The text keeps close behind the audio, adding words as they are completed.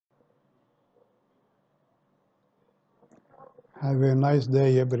Have a nice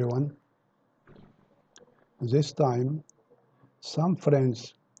day, everyone. This time, some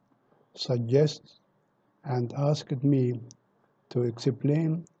friends suggest and asked me to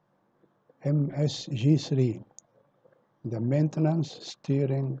explain MSG3, the Maintenance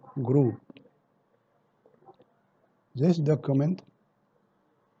Steering Group. This document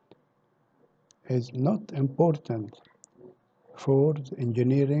is not important for the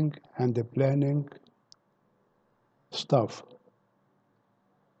engineering and the planning stuff.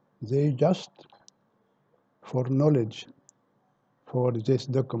 They just for knowledge for this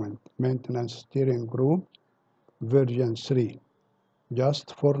document, Maintenance Steering Group version 3,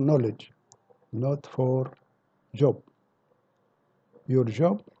 just for knowledge, not for job. Your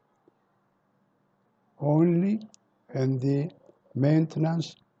job only in the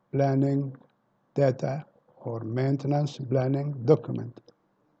maintenance planning data or maintenance planning document,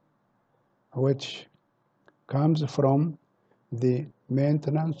 which comes from the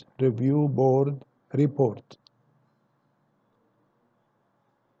Maintenance Review Board report.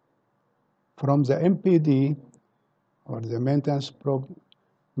 From the MPD or the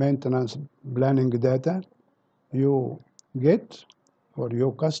maintenance planning data, you get or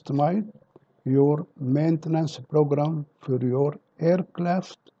you customize your maintenance program for your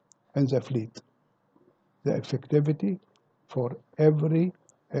aircraft and the fleet. The effectivity for every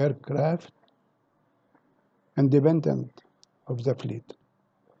aircraft independent of the fleet.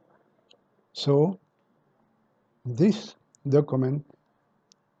 So this document,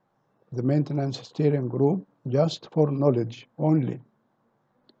 the maintenance steering group, just for knowledge only.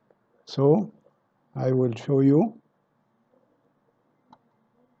 So I will show you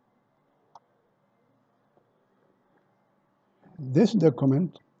this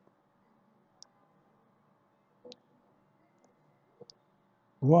document.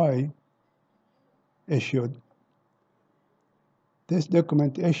 Why issued? This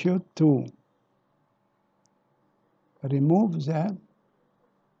document issued to remove the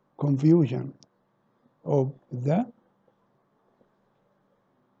confusion of this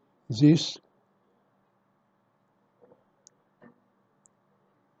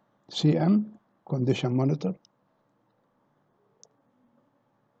CM, condition monitor,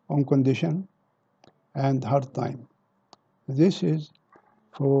 on condition, and hard time. This is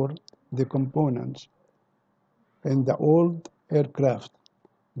for the components in the old aircraft,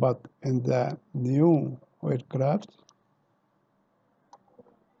 but in the new aircraft,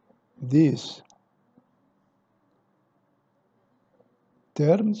 these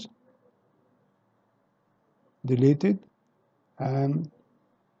terms deleted, and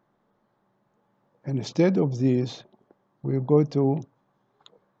instead of these, we go to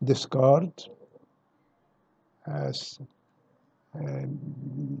discard as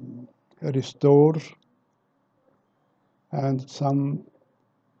restore and some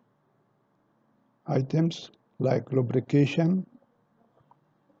items like lubrication,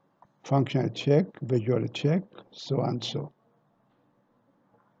 functional check, visual check, so and so.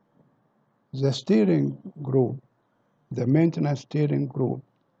 The steering group, the maintenance steering group,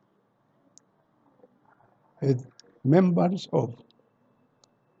 is members of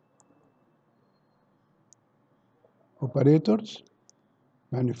operators,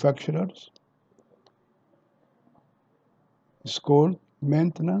 manufacturers. It's called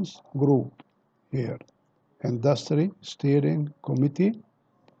maintenance group here. Industry steering committee.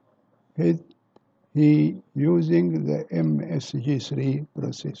 He using the MSG3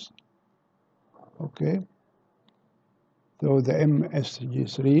 process. Okay. So the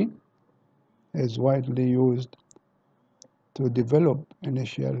MSG3 is widely used to develop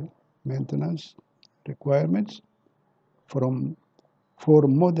initial maintenance requirements for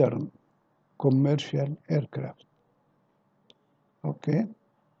modern commercial aircraft. Okay.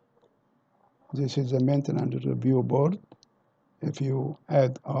 This is the maintenance review board. If you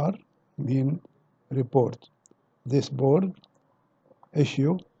add R, mean report. This board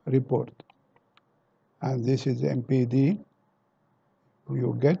issue report. And this is the MPD.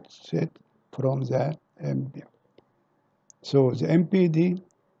 You get it from the MPD. So the MPD,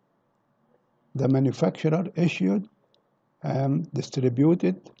 the manufacturer issued and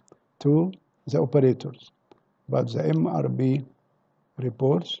distributed to the operators. But the MRB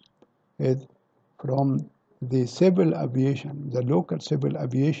reports is from the civil aviation, the local civil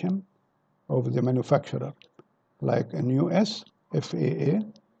aviation of the manufacturer, like in US, FAA,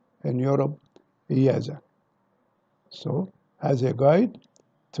 in Europe, EASA. So as a guide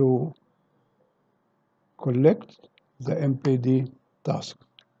to collect the MPD task.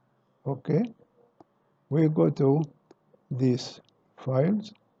 Okay, we go to these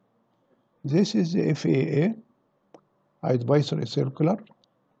files. This is the FAA advisor is circular.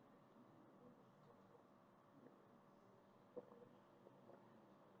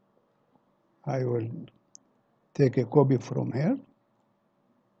 I will take a copy from here.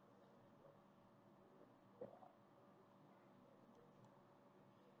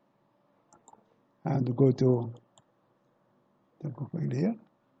 And go to the Google here.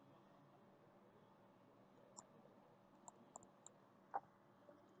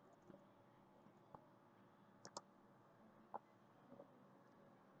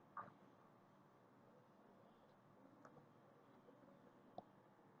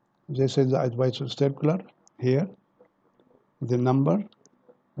 This is the advisor circular here. The number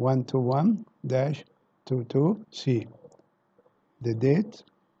 121-22C. The date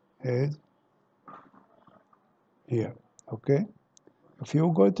is here. Okay. If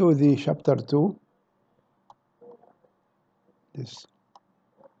you go to the chapter 2, this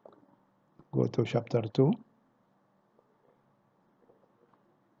go to chapter 2.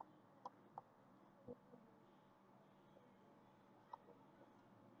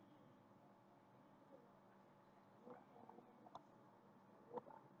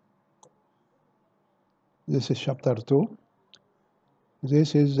 This is chapter 2.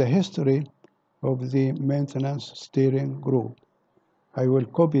 This is the history of the maintenance steering group. I will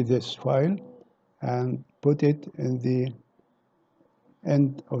copy this file and put it in the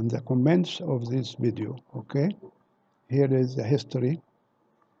end on the comments of this video. Okay. Here is the history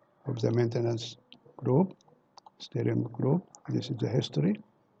of the maintenance group, steering group. This is the history.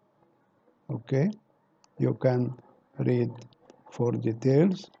 Okay. You can read for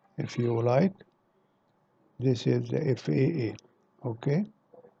details if you like. This is the FAA. Okay.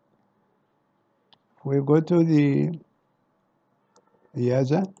 We go to the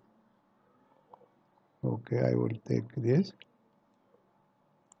IASA. Okay, I will take this.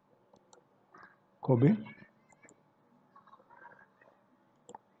 Copy.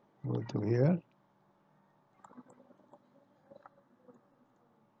 Go to here.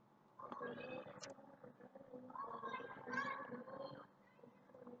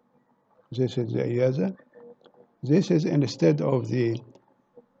 This is the IASA. This is instead of the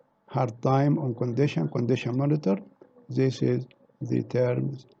hard time on condition monitor. This is the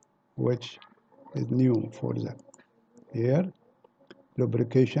terms which is new for them. Here,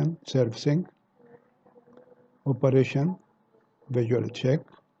 lubrication, servicing, operation, visual check,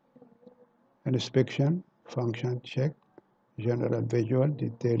 inspection, function check, general visual,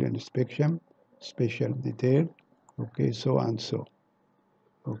 detail inspection, special detail, okay, so and so.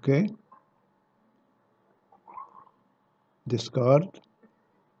 Okay. Discard,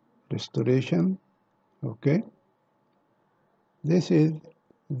 restoration, okay. This is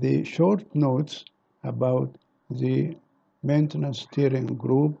the short notes about the maintenance steering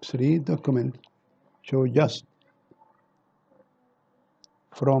group 3 document. So just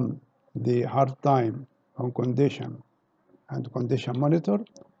from the hard time on condition and condition monitor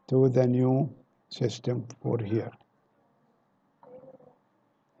to the new system for here.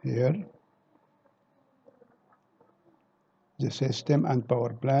 Here, the system and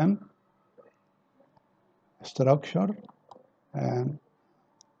power plan, structure, and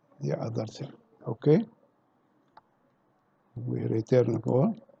the other thing. Okay. We return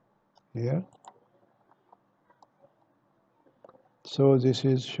for here. So this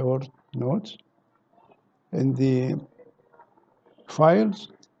is short notes. In the files,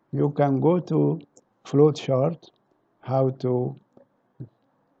 you can go to flow chart, how to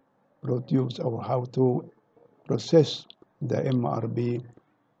produce or how to process the MRB,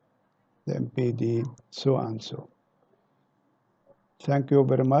 the MPD, so and so. Thank you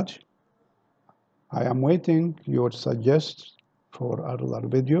very much. I am waiting your suggestions for other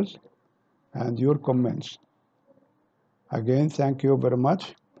videos and your comments. Again, thank you very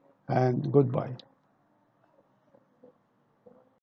much and goodbye.